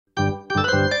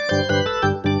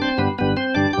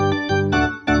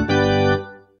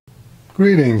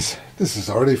Greetings, this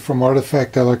is Artie from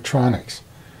Artifact Electronics.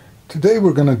 Today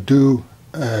we're going to do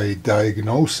a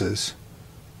diagnosis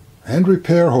and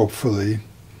repair, hopefully,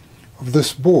 of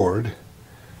this board.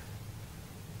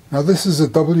 Now this is a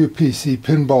WPC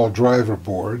pinball driver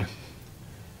board,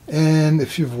 and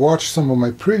if you've watched some of my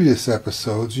previous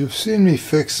episodes, you've seen me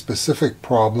fix specific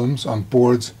problems on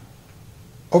boards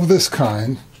of this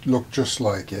kind, look just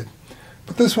like it,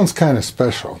 but this one's kind of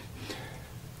special.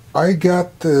 I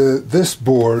got this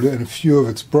board and a few of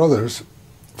its brothers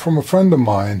from a friend of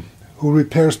mine who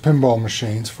repairs pinball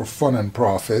machines for fun and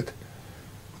profit.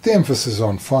 The emphasis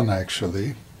on fun,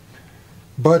 actually.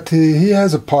 But he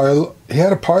had a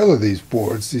pile of these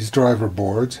boards, these driver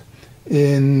boards,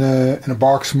 in a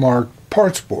box marked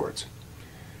parts boards.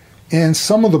 And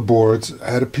some of the boards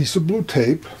had a piece of blue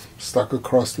tape stuck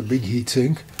across the big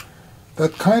heatsink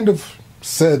that kind of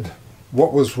said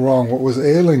what was wrong, what was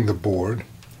ailing the board.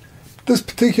 This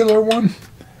particular one,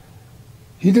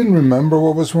 he didn't remember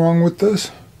what was wrong with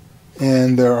this,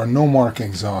 and there are no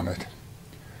markings on it.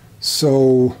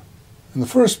 So, in the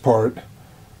first part,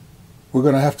 we're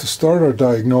going to have to start our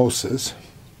diagnosis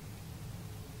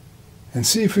and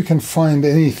see if we can find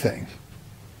anything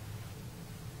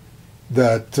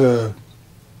that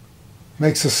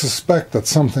makes us suspect that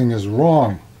something is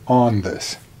wrong on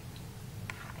this.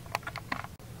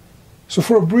 So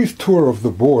for a brief tour of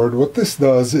the board, what this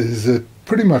does is it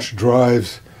pretty much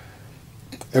drives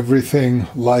everything,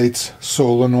 lights,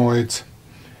 solenoids,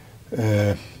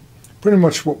 pretty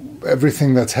much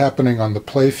everything that's happening on the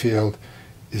playfield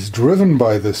is driven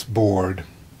by this board.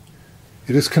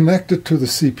 It is connected to the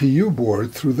CPU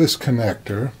board through this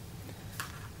connector,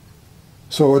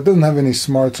 so it doesn't have any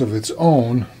smarts of its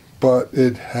own, but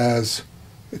it's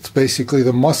basically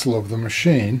the muscle of the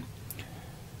machine.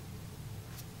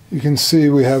 You can see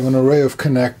we have an array of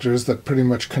connectors that pretty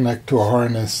much connect to a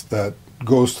harness that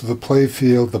goes to the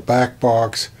playfield, the back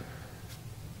box,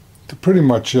 to pretty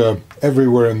much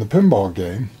everywhere in the pinball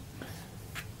game.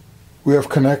 We have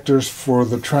connectors for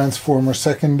the transformer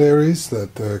secondaries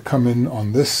that come in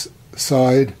on this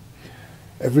side.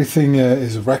 Everything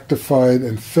is rectified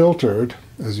and filtered,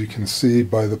 as you can see,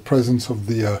 by the presence of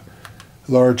the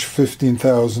large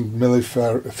 15,000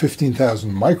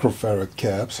 microfarad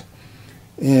caps,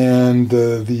 and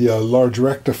the large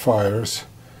rectifiers,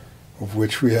 of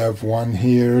which we have one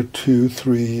here, 2,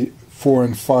 3, 4,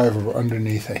 and 5 are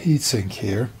underneath a heatsink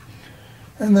here.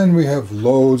 And then we have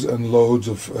loads and loads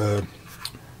of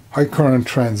high current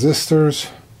transistors,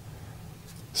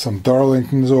 some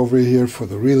Darlingtons over here for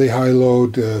the really high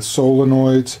load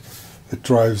solenoids. It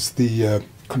drives the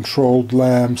controlled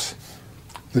lamps,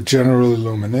 the general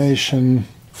illumination,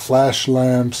 flash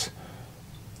lamps.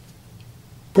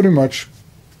 Pretty much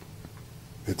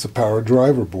it's a power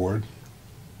driver board.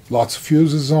 Lots of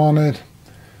fuses on it.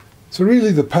 So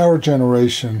really the power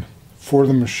generation for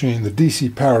the machine, the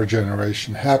DC power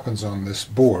generation, happens on this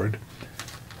board.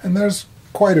 And there's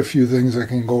quite a few things that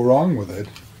can go wrong with it.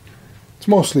 It's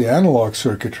mostly analog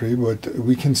circuitry, but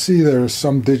we can see there are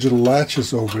some digital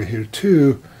latches over here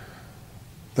too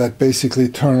that basically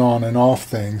turn on and off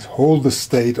things, hold the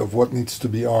state of what needs to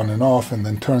be on and off, and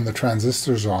then turn the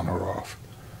transistors on or off.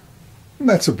 And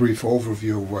that's a brief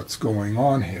overview of what's going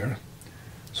on here.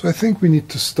 So I think we need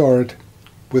to start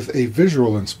with a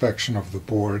visual inspection of the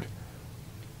board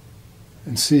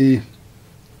and see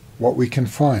what we can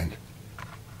find.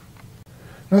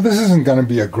 Now this isn't going to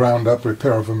be a ground-up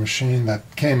repair of a machine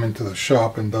that came into the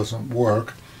shop and doesn't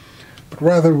work, but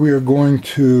rather we are going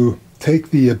to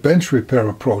take the bench repair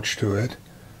approach to it.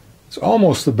 It's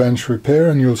almost a bench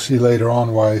repair, and you'll see later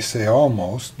on why I say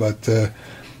almost, but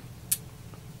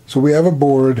so we have a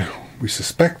board, we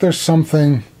suspect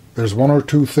there's one or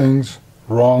two things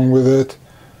wrong with it,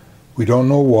 we don't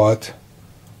know what,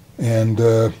 and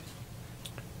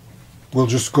we'll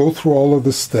just go through all of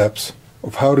the steps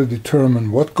of how to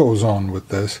determine what goes on with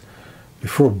this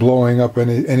before blowing up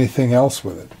anything else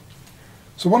with it.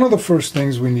 So one of the first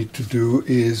things we need to do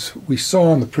is, we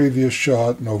saw in the previous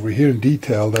shot and over here in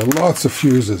detail, there are lots of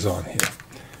fuses on here.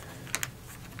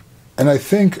 And I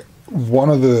think one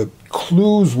of the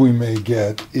clues we may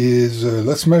get is,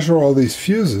 let's measure all these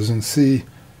fuses and see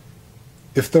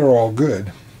if they're all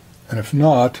good. And if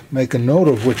not, make a note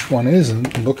of which one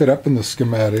isn't and look it up in the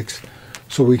schematics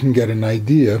so we can get an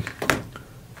idea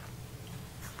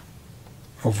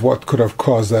of what could have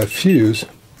caused that fuse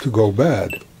to go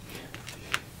bad.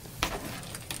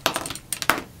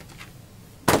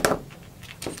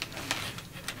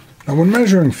 Now when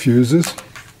measuring fuses,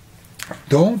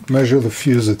 don't measure the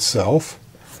fuse itself,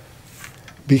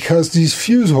 because these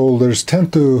fuse holders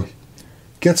tend to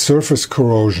get surface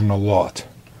corrosion a lot.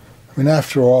 I mean,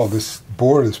 after all, this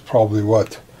board is probably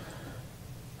what?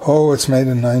 Oh, it's made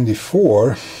in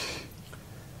 '94,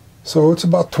 so it's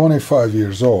about 25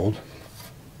 years old.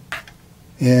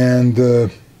 And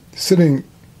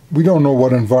we don't know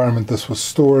what environment this was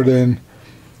stored in,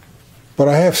 but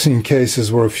I have seen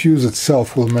cases where a fuse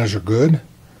itself will measure good,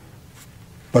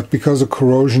 but because of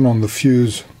corrosion on the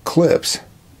fuse clips,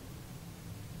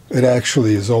 it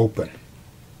actually is open.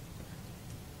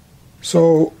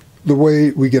 So the way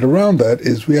we get around that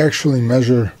is we actually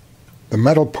measure the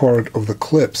metal part of the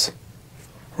clips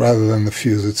rather than the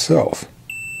fuse itself.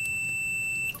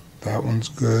 That one's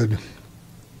good.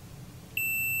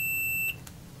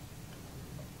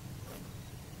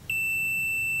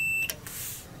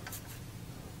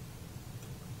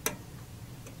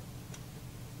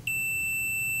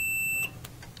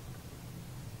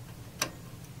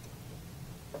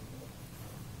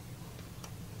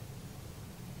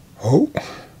 Oh,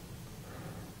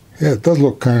 yeah, it does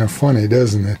look kind of funny,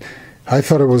 doesn't it? I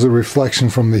thought it was a reflection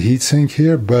from the heatsink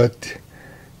here, but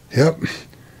yep.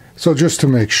 So just to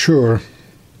make sure,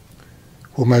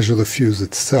 we'll measure the fuse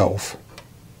itself.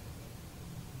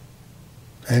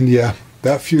 And yeah,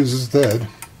 that fuse is dead.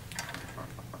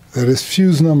 That is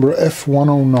fuse number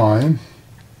F109.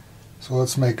 So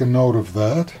let's make a note of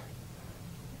that.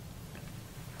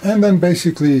 And then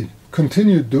basically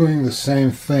continue doing the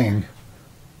same thing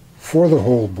for the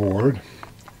whole board.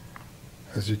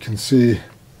 As you can see,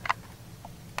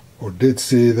 or did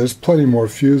see, there's plenty more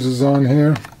fuses on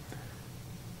here.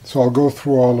 So I'll go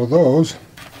through all of those.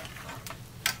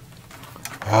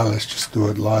 Let's just do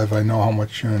it live. I know how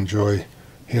much you enjoy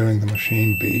hearing the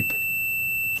machine beep.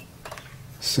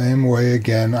 Same way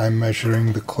again, I'm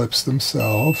measuring the clips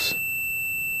themselves.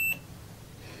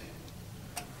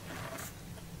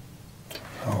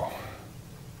 Oh.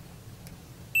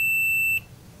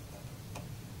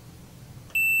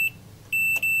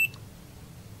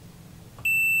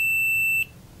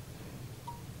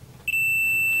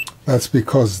 That's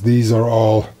because these are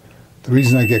all, the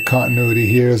reason I get continuity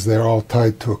here is they're all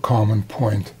tied to a common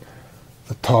point.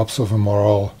 The tops of them are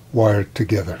all wired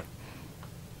together.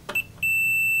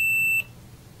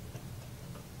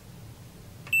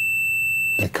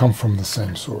 They come from the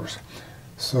same source.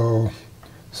 So,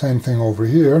 same thing over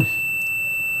here.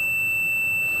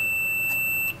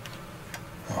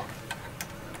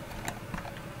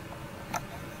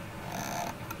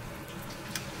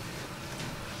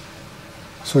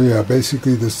 So yeah,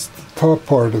 basically this top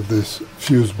part of this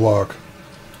fuse block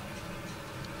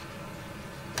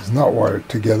is not wired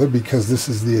together because this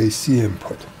is the AC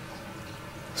input.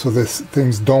 So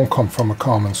things don't come from a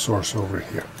common source over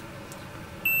here.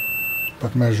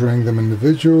 But measuring them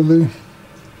individually,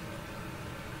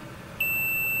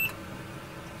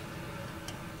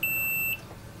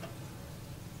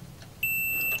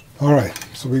 alright,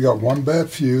 so we got one bad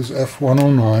fuse,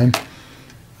 F109.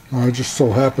 Now I just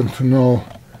so happen to know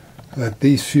that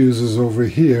these fuses over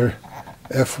here,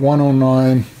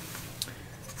 F109,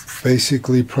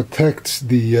 basically protects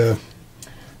the,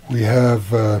 we have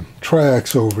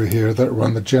triacs over here that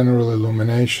run the general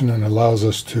illumination and allows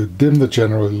us to dim the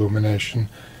general illumination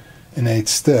in 8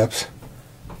 steps.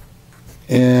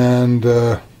 And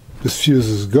this fuse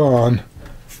is gone,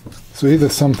 so either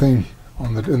something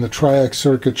on in the triac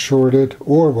circuit shorted,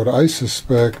 or what I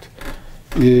suspect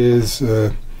is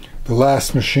the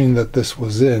last machine that this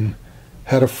was in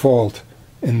had a fault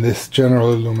in this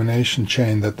general illumination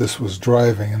chain that this was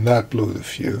driving, and that blew the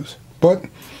fuse. But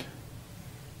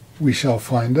we shall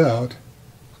find out.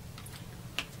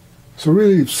 So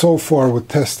really, so far with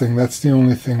testing, that's the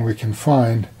only thing we can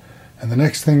find. And the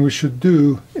next thing we should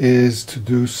do is to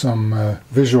do some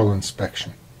visual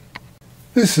inspection.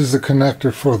 This is the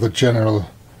connector for the general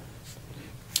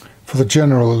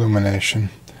illumination.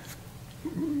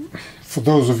 For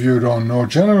those of you who don't know,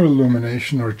 general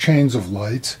illumination are chains of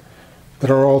lights that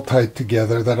are all tied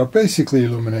together that are basically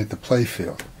illuminate the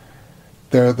playfield.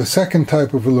 The second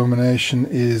type of illumination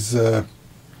is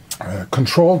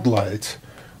controlled lights,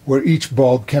 where each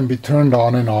bulb can be turned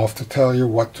on and off to tell you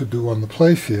what to do on the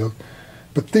playfield.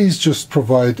 But these just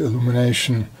provide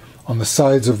illumination on the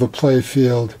sides of the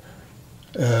playfield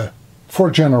for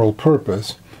general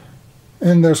purpose.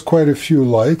 And there's quite a few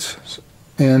lights.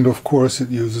 And of course it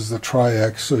uses the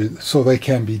triacs so they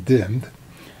can be dimmed.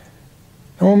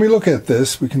 And when we look at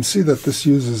this, we can see that this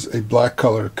uses a black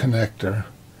color connector.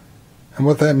 And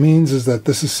what that means is that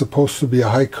this is supposed to be a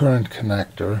high current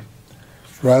connector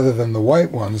rather than the white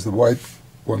ones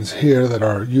here that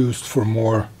are used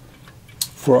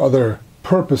for other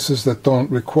purposes that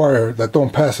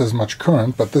don't pass as much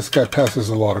current, but this guy passes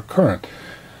a lot of current.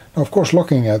 Now of course,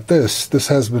 looking at this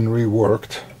has been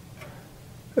reworked.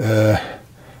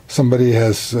 somebody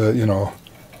has, you know,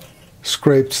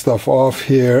 scraped stuff off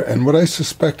here, and what I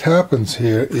suspect happens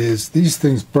here is these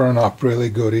things burn up really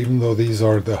good, even though these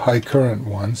are the high current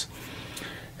ones.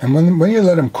 And when you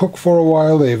let them cook for a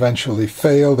while, they eventually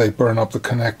fail. They burn up the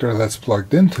connector that's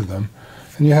plugged into them,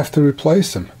 and you have to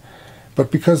replace them.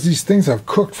 But because these things have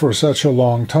cooked for such a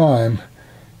long time,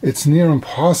 it's near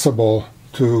impossible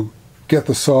to get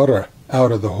the solder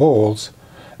out of the holes.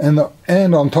 And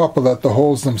on top of that, the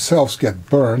holes themselves get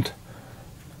burnt.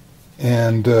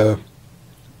 And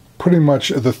pretty much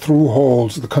the through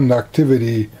holes, the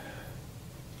conductivity,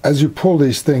 as you pull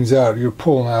these things out,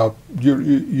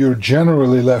 you're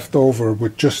generally left over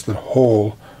with just the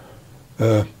hole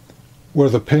where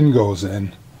the pin goes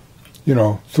in, you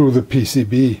know, through the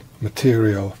PCB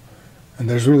material, and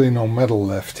there's really no metal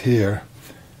left here.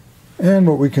 And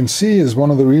what we can see is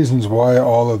one of the reasons why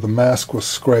all of the mask was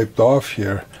scraped off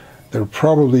here. They're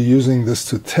probably using this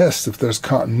to test if there's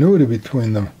continuity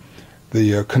between the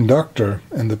conductor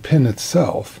and the pin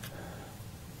itself,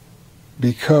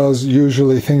 because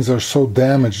usually things are so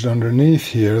damaged underneath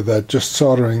here that just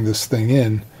soldering this thing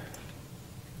in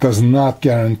does not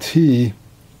guarantee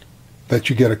that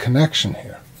you get a connection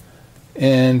here.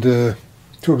 And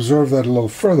to observe that a little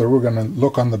further, we're going to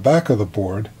look on the back of the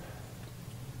board,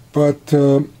 but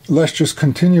let's just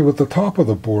continue with the top of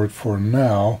the board for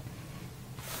now.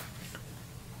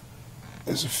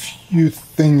 There's a few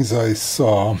things I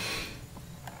saw.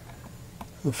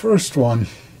 The first one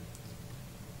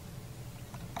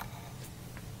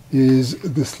is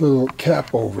this little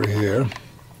cap over here.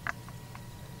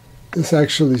 This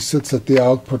actually sits at the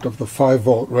output of the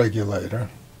 5-volt regulator.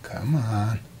 Come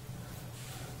on.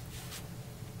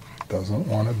 Doesn't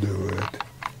want to do it.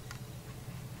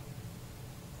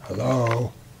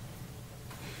 Hello?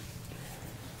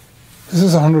 This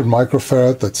is a 100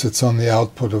 microfarad that sits on the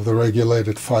output of the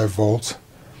regulated 5 volts.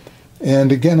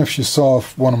 And again, if you saw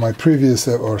one of my previous,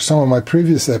 or some of my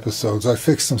previous episodes, I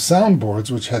fixed some soundboards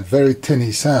which had very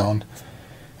tinny sound.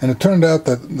 And it turned out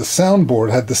that the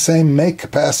soundboard had the same make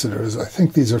capacitors. I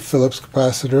think these are Phillips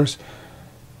capacitors,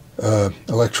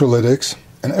 electrolytics.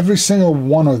 And every single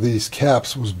one of these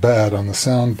caps was bad on the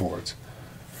soundboards.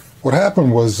 What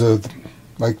happened was,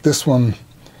 like this one,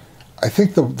 I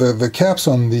think the caps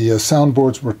on the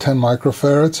soundboards were 10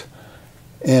 microfarads,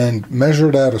 and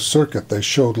measured out a circuit, they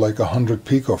showed like 100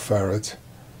 picofarads.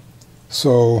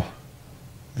 So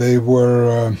they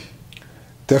were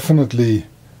definitely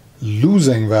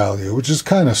losing value, which is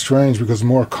kind of strange, because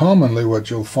more commonly what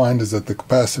you'll find is that the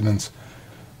capacitance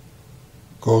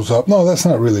goes up. No, that's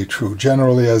not really true.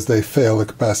 Generally, as they fail, the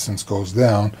capacitance goes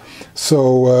down.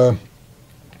 So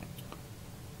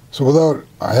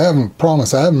I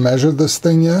haven't measured this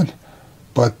thing yet,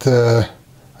 but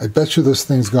I bet you this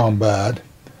thing's gone bad.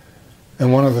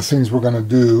 And one of the things we're going to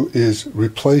do is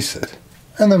replace it.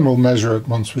 And then we'll measure it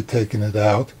once we've taken it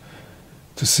out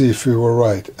to see if we were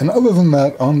right. And other than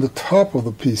that, on the top of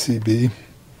the PCB,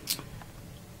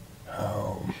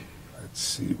 let's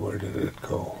see, where did it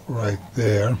go? Right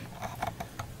there.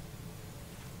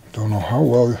 Don't know how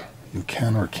well you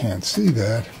can or can't see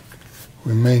that.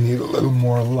 We may need a little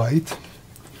more light.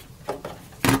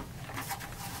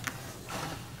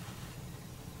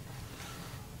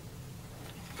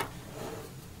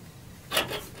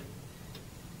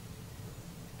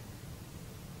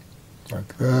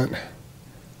 Like that.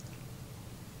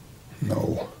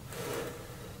 No.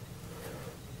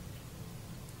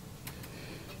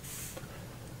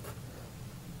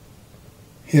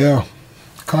 Yeah,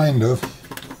 kind of.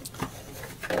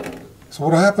 So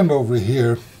what happened over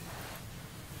here,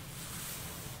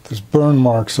 there's burn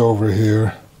marks over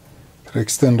here that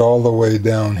extend all the way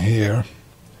down here.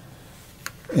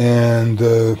 And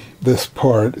this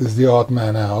part is the odd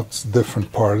man out. It's a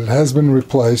different part. It has been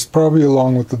replaced, probably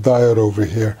along with the diode over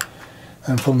here.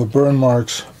 And from the burn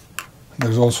marks,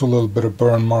 there's also a little bit of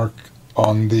burn mark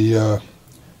on the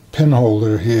pin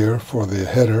holder here for the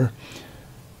header.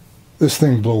 This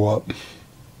thing blew up.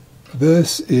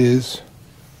 This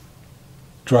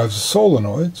drives the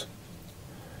solenoids,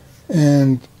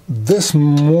 and this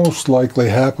most likely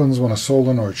happens when a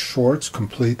solenoid shorts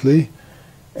completely,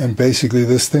 and basically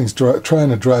this thing's trying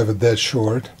to drive a dead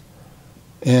short,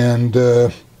 and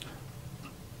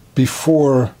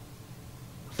before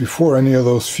any of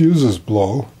those fuses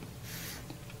blow,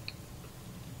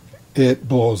 it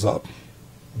blows up,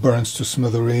 burns to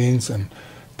smithereens, and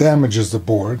damages the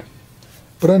board.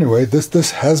 But anyway,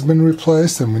 this has been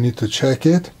replaced, and we need to check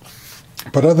it.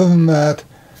 But other than that,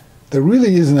 there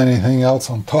really isn't anything else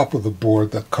on top of the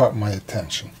board that caught my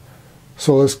attention.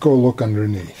 So let's go look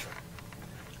underneath.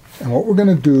 And what we're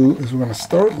going to do is we're going to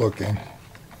start looking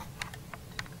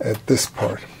at this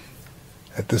part,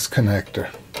 at this connector.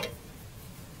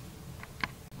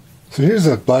 So here's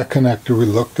that black connector we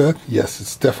looked at. Yes,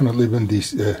 it's definitely been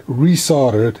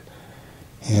resoldered,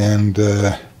 and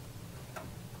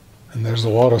there's a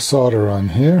lot of solder on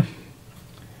here.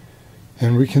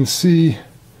 And we can see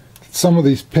that some of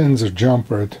these pins are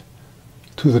jumpered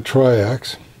to the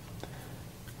triax,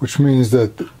 which means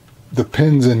that the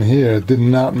pins in here did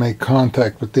not make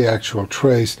contact with the actual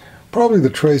trace. Probably the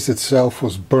trace itself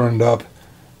was burned up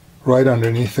right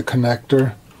underneath the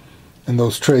connector, and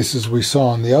those traces we saw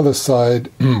on the other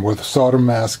side where the solder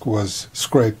mask was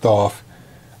scraped off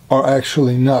are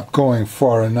actually not going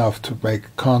far enough to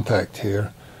make contact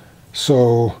here.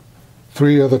 So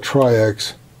 3 of the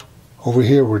triax over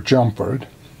here were jumpered.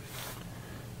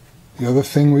 The other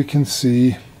thing we can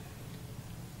see,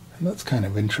 and that's kind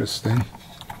of interesting,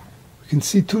 we can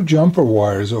see 2 jumper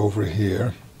wires over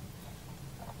here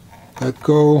that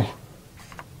go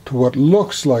to what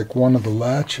looks like one of the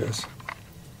latches.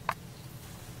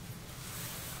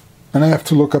 And I have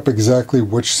to look up exactly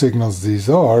which signals these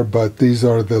are, but these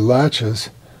are the latches.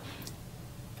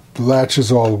 The latch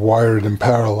is all wired in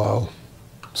parallel,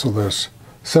 so there's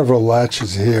several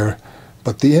latches here,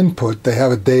 but the input, they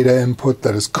have a data input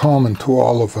that is common to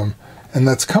all of them, and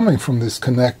that's coming from this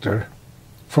connector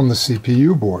from the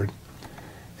CPU board.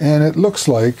 And it looks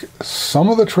like some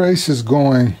of the traces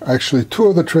going, actually 2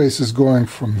 of the traces going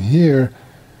from here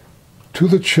to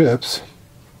the chips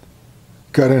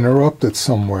got interrupted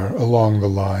somewhere along the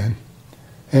line,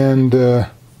 and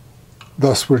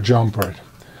thus were jumpered.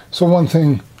 So one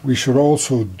thing we should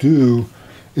also do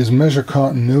is measure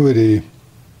continuity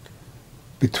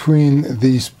between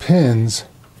these pins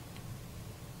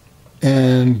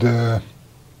and the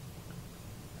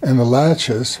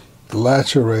latches, the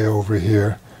latch array over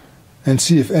here, and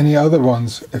see if any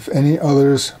others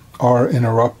are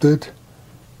interrupted,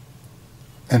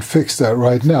 and fix that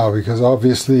right now, because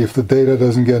obviously if the data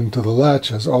doesn't get into the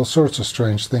latches, all sorts of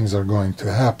strange things are going to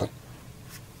happen.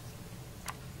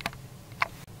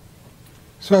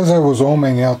 So as I was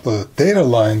ohming out the data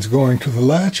lines going to the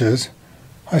latches,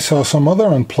 I saw some other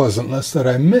unpleasantness that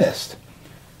I missed.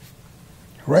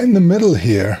 Right in the middle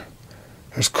here,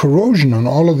 there's corrosion on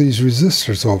all of these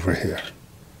resistors over here.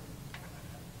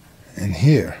 And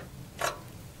here.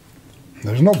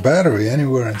 There's no battery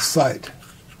anywhere in sight.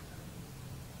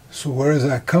 So where is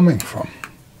that coming from?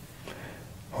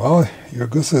 Well, your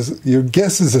guess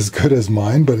is as good as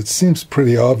mine, but it seems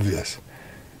pretty obvious.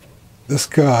 This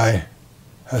guy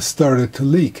has started to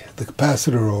leak the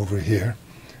capacitor over here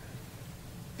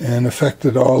and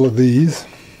affected all of these.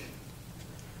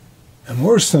 And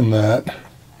worse than that,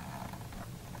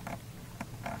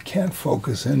 I can't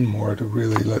focus in more to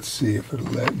really, let's see if it'll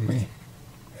let me.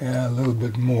 Yeah, a little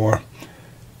bit more.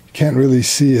 Can't really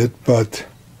see it, but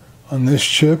on this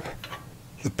chip,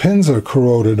 the pins are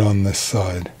corroded on this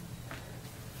side.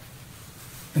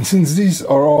 And since these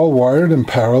are all wired in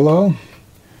parallel,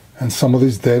 and some of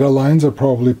these data lines are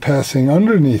probably passing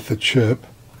underneath the chip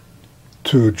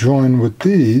to join with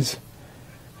these,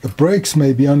 the brakes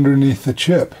may be underneath the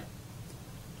chip.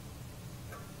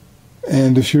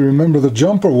 And if you remember the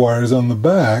jumper wires on the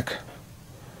back,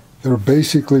 they're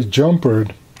basically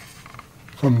jumpered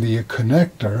from the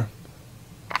connector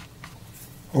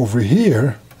over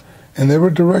here, and they were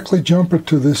directly jumpered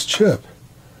to this chip.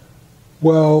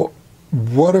 Well,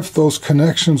 what if those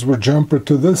connections were jumpered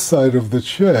to this side of the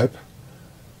chip,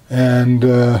 and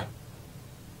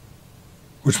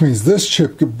which means this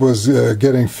chip was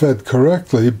getting fed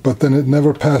correctly, but then it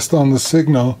never passed on the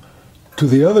signal to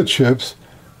the other chips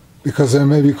because there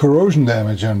may be corrosion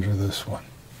damage under this one.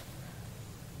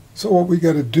 So what we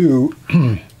got to do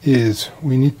is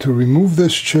we need to remove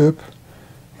this chip,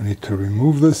 we need to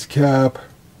remove this cap,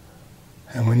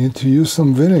 and we need to use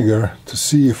some vinegar to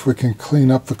see if we can clean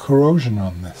up the corrosion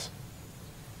on this.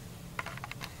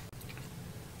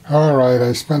 Alright,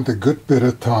 I spent a good bit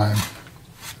of time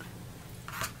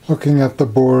looking at the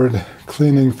board,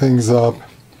 cleaning things up.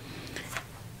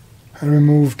 I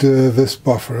removed this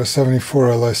buffer, a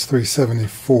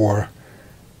 74LS374,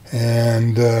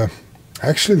 and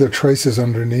actually the traces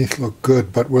underneath look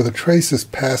good, but where the traces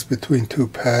pass between 2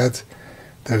 pads,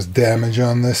 there's damage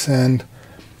on this end.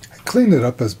 I cleaned it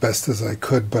up as best as I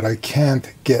could, but I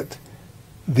can't get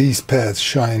these pads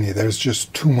shiny. There's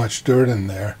just too much dirt in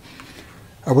there.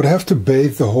 I would have to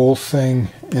bathe the whole thing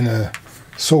in a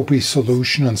soapy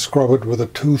solution and scrub it with a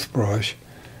toothbrush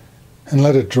and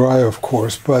let it dry, of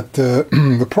course, but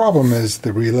the problem is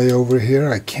the relay over here.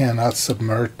 I cannot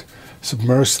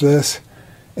submerge this,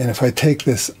 and if I take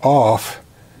this off,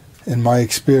 in my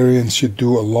experience, you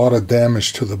do a lot of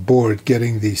damage to the board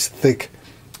getting these thick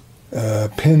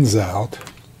pins out.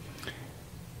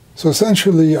 So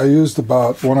essentially I used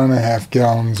about 1.5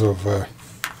 gallons of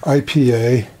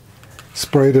IPA,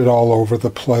 sprayed it all over the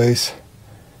place,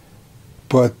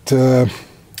 but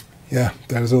yeah,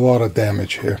 there's a lot of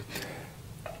damage here.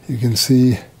 You can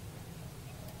see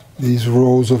these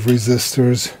rows of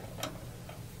resistors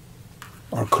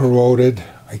are corroded.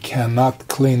 I cannot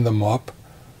clean them up.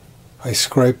 I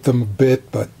scraped them a bit,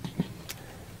 but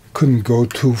couldn't go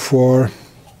too far.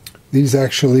 These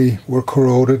actually were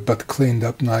corroded, but cleaned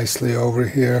up nicely over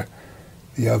here.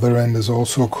 The other end is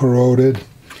also corroded.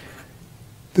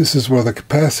 This is where the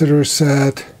capacitor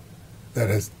sat. That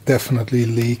has definitely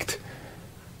leaked.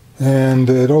 And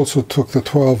it also took the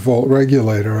 12-volt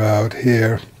regulator out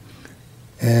here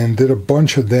and did a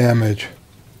bunch of damage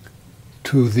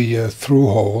to the through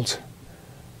holes.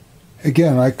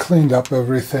 Again, I cleaned up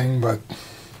everything, but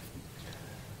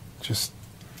just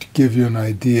to give you an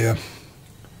idea,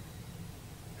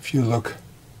 if you look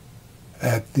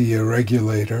at the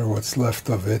regulator, what's left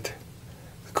of it,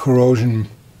 the corrosion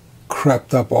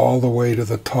crept up all the way to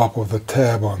the top of the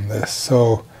tab on this.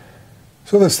 So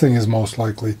this thing is most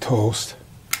likely toast.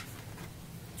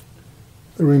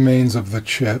 The remains of the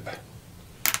chip.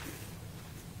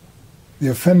 The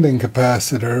offending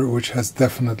capacitor, which has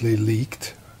definitely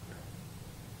leaked.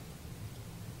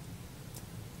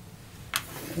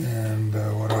 And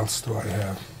what else do I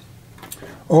have?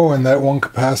 Oh, and that one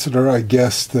capacitor, I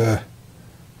guessed,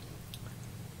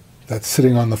 that's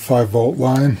sitting on the 5-volt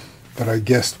line, that I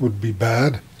guessed would be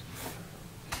bad.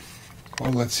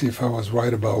 Well, let's see if I was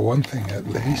right about one thing at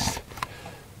least.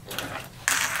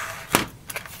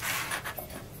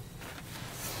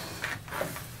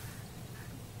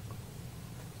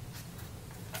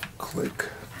 Click.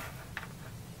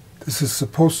 This is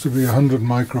supposed to be a 100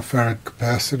 microfarad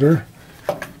capacitor.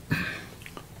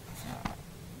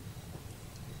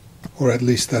 Or at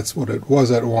least that's what it was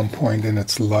at one point in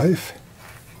its life.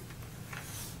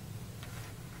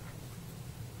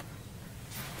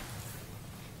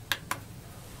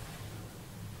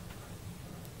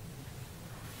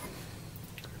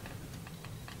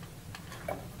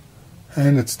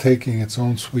 And it's taking its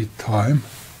own sweet time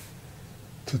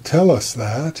to tell us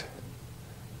that.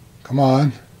 Come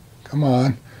on, come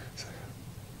on.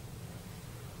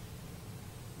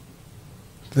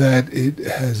 That it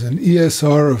has an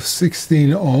ESR of 16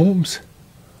 ohms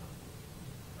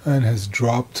and has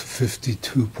dropped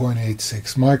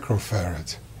 52.86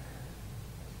 microfarads.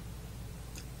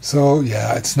 So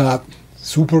yeah, it's not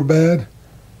super bad,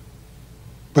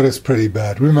 but it's pretty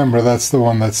bad. Remember, that's the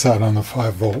one that sat on the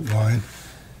 5-volt line.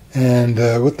 And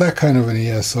with that kind of an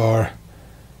ESR,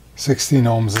 16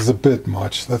 ohms is a bit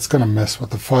much. That's going to mess with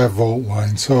the 5-volt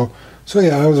line. So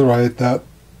yeah, I was right. That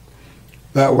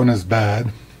one is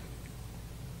bad.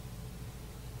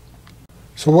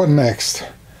 So what next?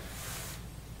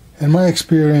 In my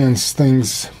experience,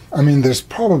 things, I mean, there's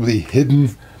probably hidden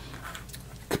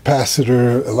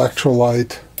capacitor,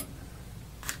 electrolyte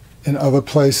in other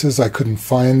places. I couldn't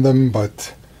find them,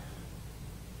 but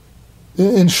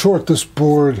in short, this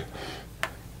board,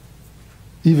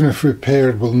 even if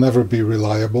repaired, will never be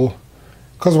reliable.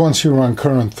 Because once you run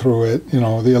current through it, you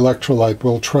know, the electrolyte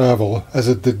will travel, as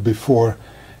it did before,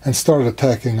 and start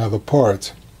attacking other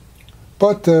parts.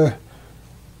 But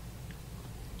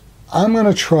I'm going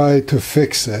to try to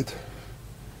fix it,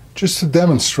 just to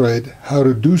demonstrate how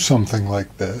to do something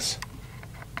like this.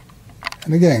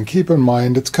 And again, keep in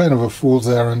mind, it's kind of a fool's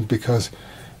errand, because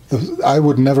I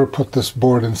would never put this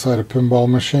board inside a pinball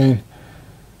machine,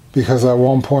 because at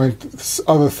one point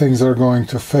other things are going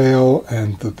to fail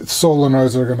and the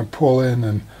solenoids are going to pull in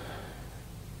and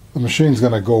the machine's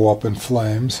going to go up in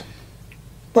flames.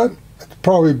 But it'd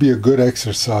probably be a good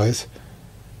exercise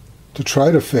to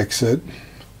try to fix it.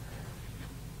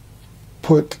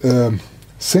 Put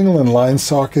single and line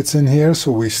sockets in here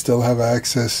so we still have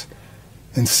access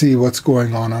and see what's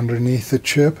going on underneath the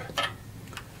chip.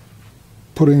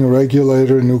 Putting a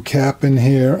regulator, new cap in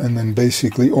here, and then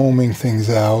basically ohming things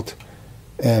out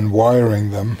and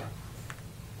wiring them.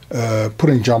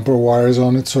 Putting jumper wires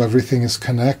on it so everything is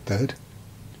connected.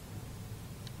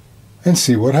 And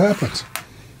see what happens.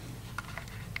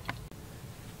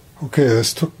 Okay,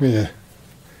 this took me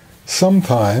some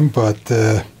time, but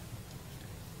I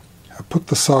put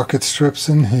the socket strips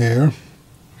in here.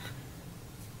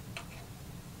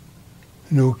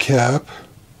 New cap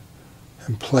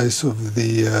in place of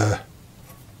the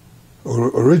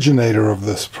originator of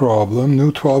this problem.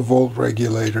 New 12-volt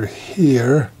regulator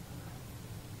here.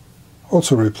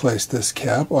 Also replaced this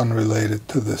cap, unrelated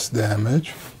to this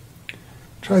damage.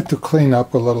 Tried to clean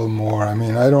up a little more. I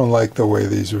mean, I don't like the way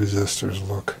these resistors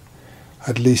look.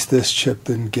 At least this chip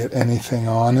didn't get anything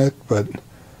on it, but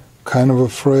kind of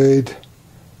afraid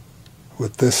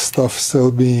with this stuff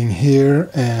still being here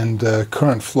and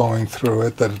current flowing through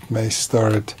it that it may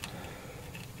start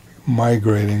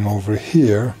migrating over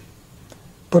here.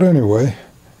 But anyway,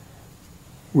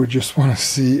 we just want to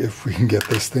see if we can get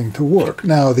this thing to work.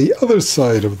 Now the other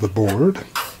side of the board,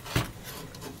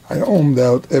 I ohmed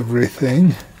out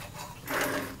everything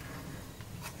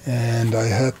and I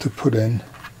had to put in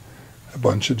a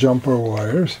bunch of jumper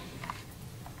wires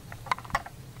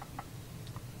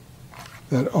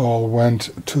that all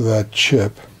went to that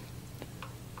chip,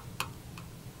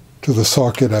 to the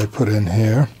socket I put in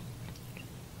here.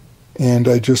 And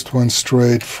I just went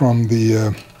straight from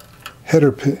the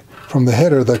header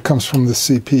that comes from the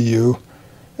CPU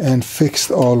and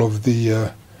fixed all of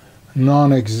the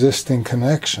non-existing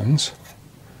connections.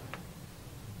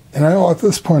 And at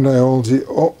this point I only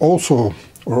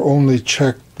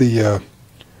checked the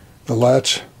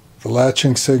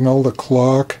latching signal, the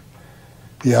clock,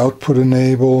 the output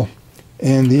enable,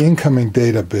 and the incoming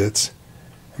data bits.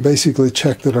 Basically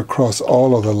checked it across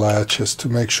all of the latches to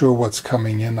make sure what's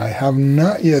coming in. I have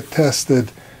not yet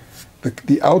tested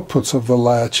the outputs of the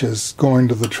latches going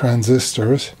to the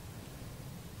transistors.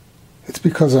 It's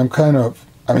because I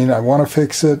want to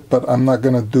fix it, but I'm not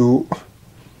going to do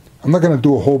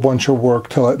a whole bunch of work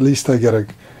till at least I get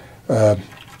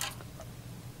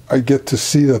to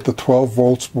see that the 12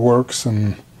 volts works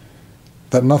and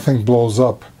that nothing blows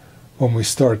up when we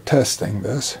start testing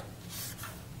this.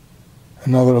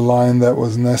 Another line that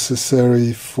was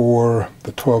necessary for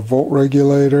the 12 volt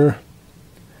regulator,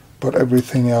 but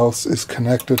everything else is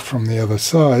connected from the other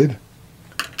side.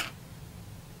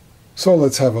 So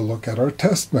let's have a look at our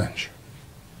test bench.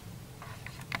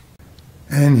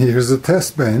 And here's the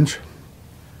test bench.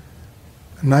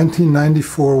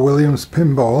 1994 Williams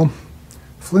Pinball,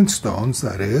 Flintstones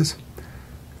that is.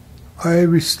 I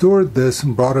restored this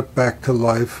and brought it back to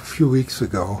life a few weeks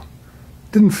ago.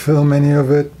 Didn't film any of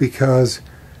it because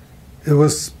it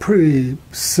was pretty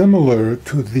similar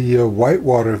to the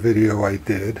whitewater video I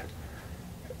did,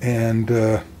 and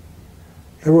there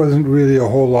wasn't really a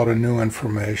whole lot of new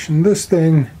information. This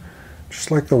thing,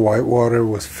 just like the whitewater,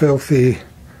 was filthy.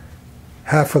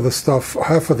 Half of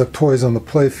the toys on the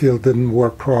playfield didn't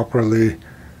work properly.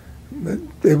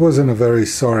 It was in a very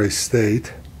sorry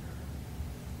state.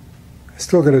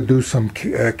 Still got to do some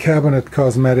cabinet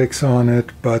cosmetics on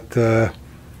it, but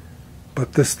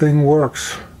this thing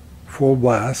works full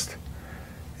blast,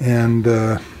 and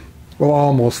well,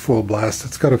 almost full blast.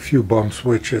 It's got a few bump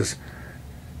switches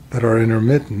that are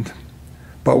intermittent.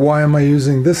 But why am I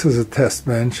using this as a test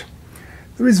bench?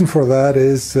 The reason for that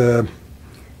is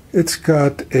it's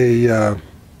got a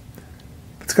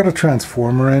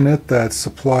transformer in it that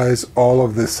supplies all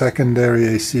of the secondary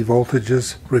AC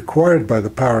voltages required by the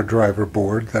power driver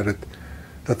board, that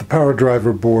the power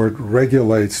driver board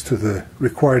regulates to the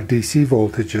required DC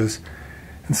voltages.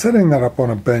 And setting that up on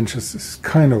a bench is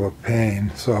kind of a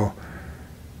pain. So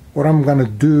what I'm going to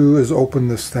do is open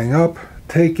this thing up,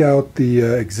 take out the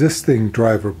existing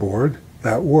driver board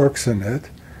that works in it,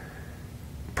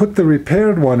 put the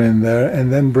repaired one in there,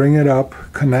 and then bring it up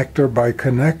connector by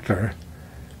connector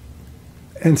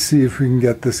and see if we can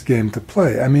get this game to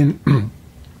play. I mean,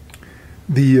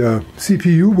 the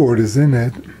CPU board is in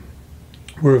it.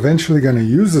 We're eventually going to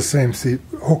use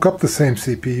hook up the same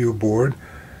CPU board,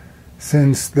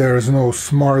 since there's no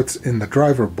smarts in the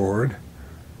driver board,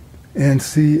 and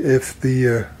see if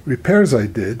the repairs I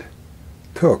did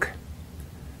took.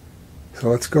 So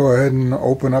let's go ahead and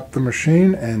open up the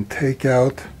machine and take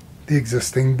out the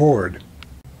existing board.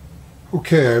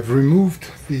 Okay, I've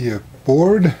removed the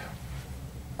board.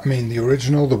 The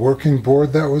original, the working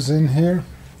board that was in here,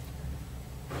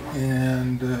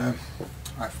 and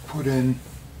I've put in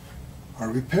a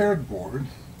repaired board.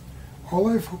 All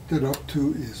I've hooked it up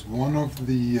to is one of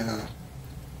the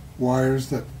wires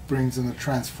that brings in the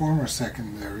transformer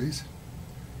secondaries,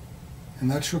 and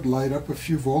that should light up a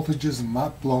few voltages and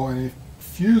not blow any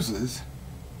fuses,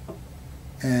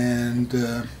 and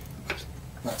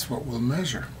that's what we'll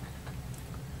measure.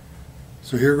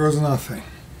 So here goes nothing.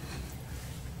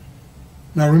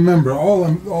 Now remember,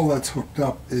 all that's hooked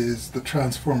up is the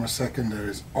transformer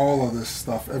secondaries. All of this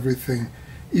stuff, everything,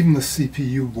 even the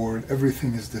CPU board,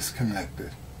 everything is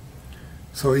disconnected.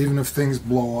 So even if things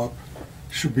blow up,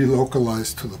 it should be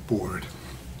localized to the board.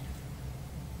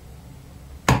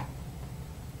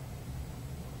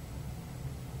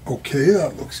 Okay,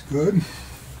 that looks good.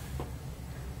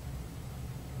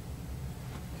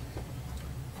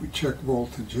 If we check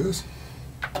voltages,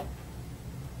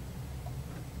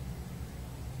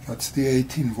 that's the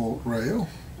 18 volt rail,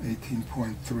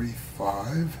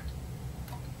 18.35.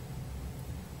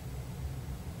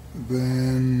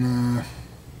 Then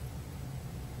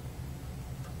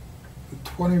the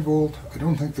 20 volt, I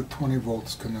don't think the 20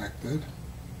 volt's connected.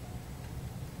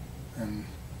 And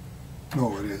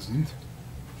no, it isn't.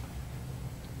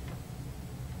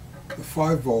 The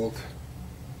 5 volt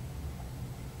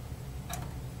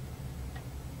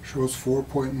shows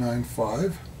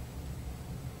 4.95.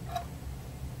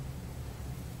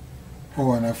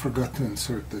 Oh, and I forgot to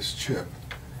insert this chip,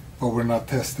 but we're not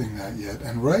testing that yet.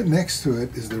 And right next to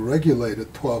it is the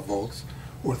regulated 12 volts,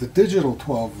 or the digital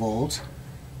 12 volts,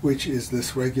 which is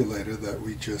this regulator that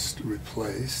we just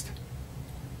replaced.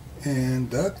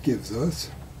 And that gives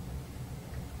us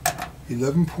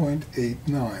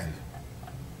 11.89.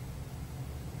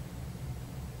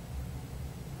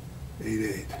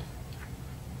 88.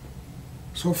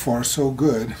 So far, so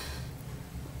good.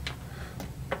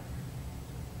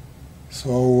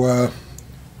 So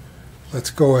let's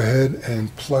go ahead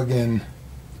and plug in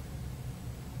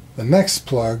the next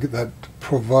plug that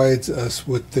provides us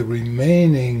with the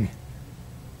remaining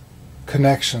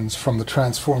connections from the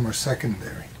transformer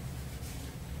secondary.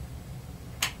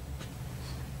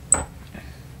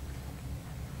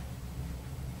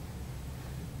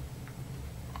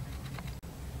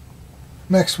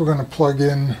 Next, we're going to plug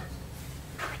in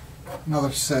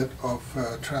another set of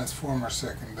transformer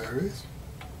secondaries.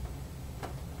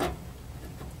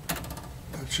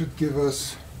 That should give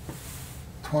us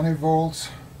 20 volts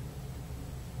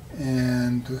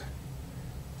and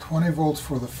 20 volts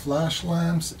for the flash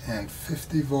lamps and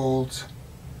 50 volts.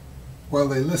 Well,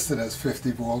 they list it as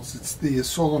 50 volts. It's the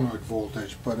solenoid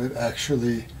voltage, but it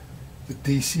actually, the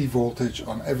DC voltage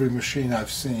on every machine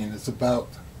I've seen is about,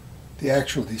 the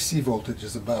actual DC voltage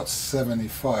is about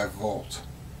 75 volts.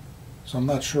 So I'm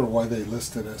not sure why they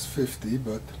list it as 50,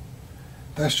 but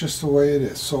that's just the way it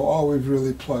is. So all we've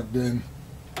really plugged in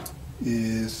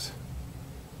is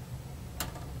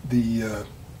the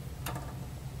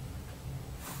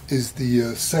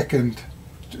second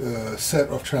set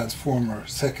of transformer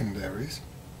secondaries,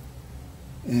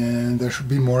 and there should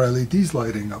be more LEDs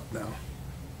lighting up now.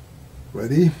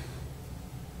 Ready?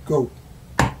 Go.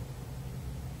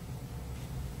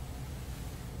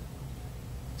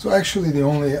 So actually the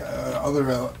only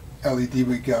other LED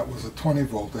we got was a 20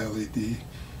 volt LED.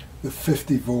 The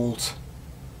 50 volts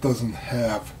doesn't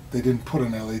have, they didn't put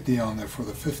an LED on there for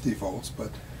the 50 volts,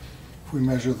 but if we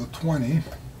measure the 20,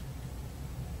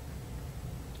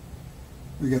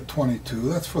 we get 22.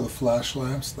 That's for the flash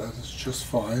lamps, that is just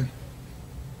fine.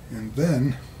 And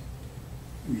then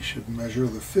we should measure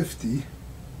the 50.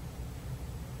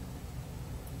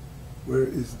 Where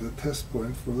is the test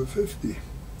point for the 50?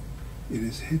 It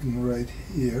is hidden right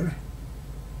here,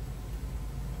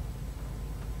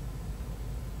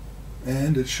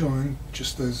 and it's showing,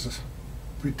 just as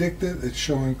predicted, it's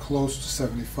showing close to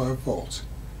 75 volts.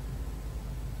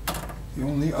 The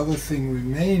only other thing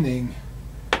remaining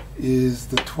is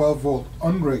the 12 volt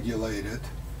unregulated.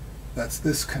 That's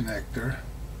this connector,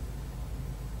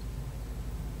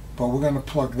 but we're going to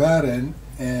plug that in,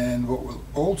 and what we're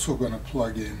also going to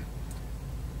plug in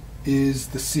is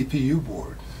the CPU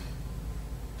board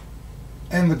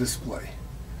and the display,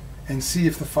 and see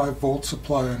if the 5 volt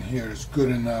supply on here is good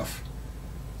enough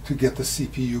to get the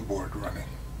CPU board running.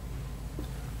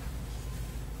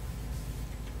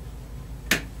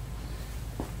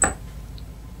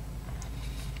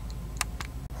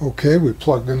 Okay, we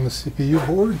plugged in the CPU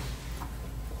board.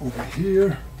 Over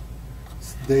here,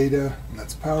 it's data, and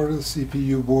that's power to the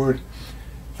CPU board.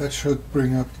 That should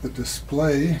bring up the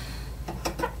display,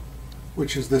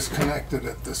 which is disconnected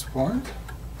at this point.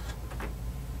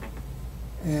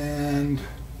 And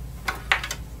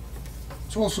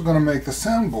it's also going to make the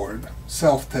soundboard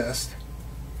self-test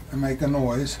and make a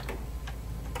noise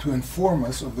to inform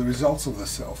us of the results of the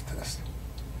self-test.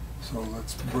 So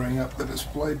let's bring up the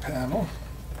display panel.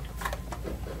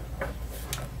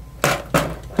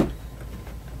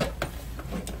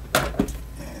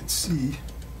 And see.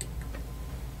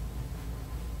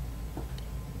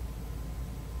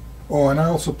 Oh, and I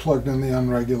also plugged in the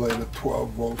unregulated 12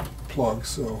 volt plug,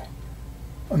 so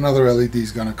another LED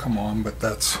is going to come on, but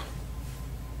that's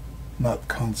not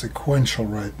consequential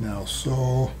right now.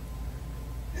 So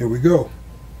here we go.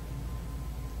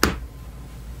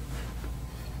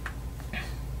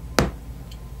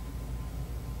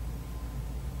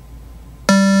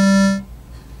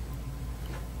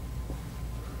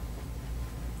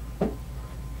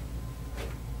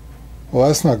 Well,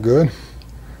 that's not good.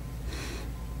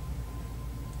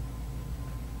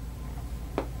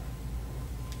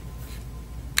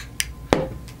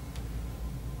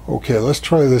 Okay, let's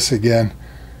try this again.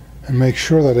 and make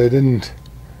sure that I didn't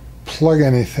plug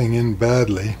anything in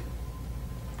badly.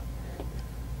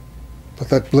 But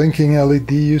that blinking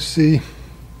LED you see,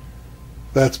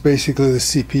 that's basically the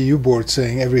CPU board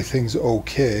saying everything's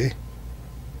okay.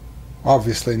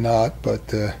 Obviously not,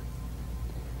 but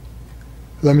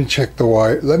let me check the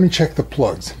wire. Let me check the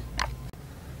plugs.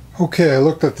 Okay, I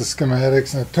looked at the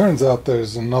schematics, and it turns out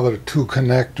there's another 2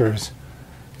 connectors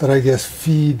that I guess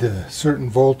feed a certain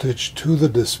voltage to the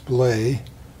display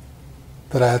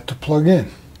that I had to plug in.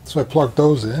 So I plugged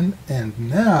those in, and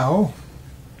now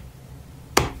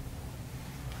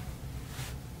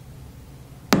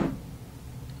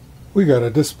we got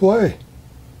a display.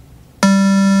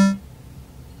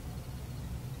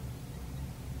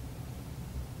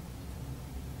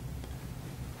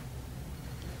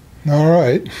 All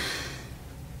right.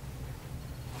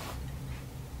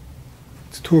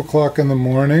 It's 2 o'clock in the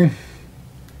morning.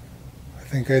 I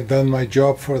think I've done my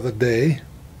job for the day.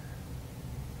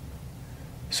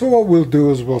 So what we'll do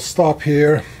is we'll stop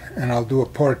here, and I'll do a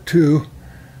part 2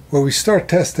 where we start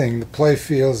testing the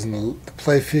playfields and the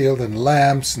playfield and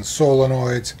lamps and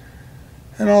solenoids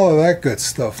and all of that good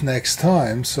stuff next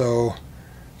time. So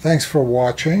thanks for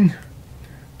watching.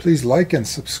 Please like and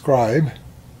subscribe.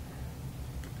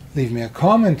 Leave me a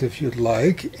comment if you'd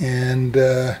like, and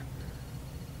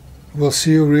we'll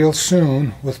see you real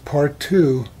soon with part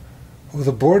 2 of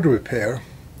the board repair.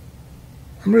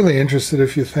 I'm really interested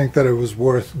if you think that it was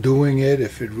worth doing it,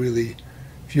 if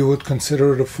you would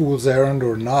consider it a fool's errand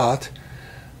or not.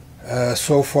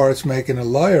 So far it's making a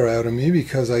liar out of me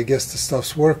because I guess the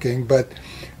stuff's working, but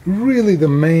really the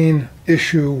main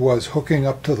issue was hooking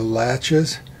up to the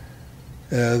latches.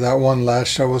 That one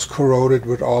latch that was corroded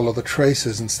with all of the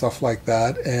traces and stuff like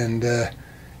that, and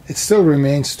it still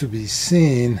remains to be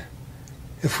seen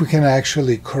if we can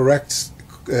actually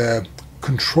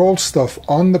control stuff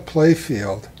on the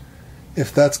playfield,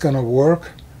 if that's going to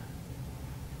work,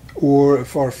 or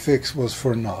if our fix was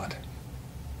for naught.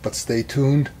 But stay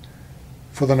tuned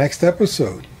for the next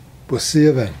episode. We'll see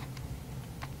you then.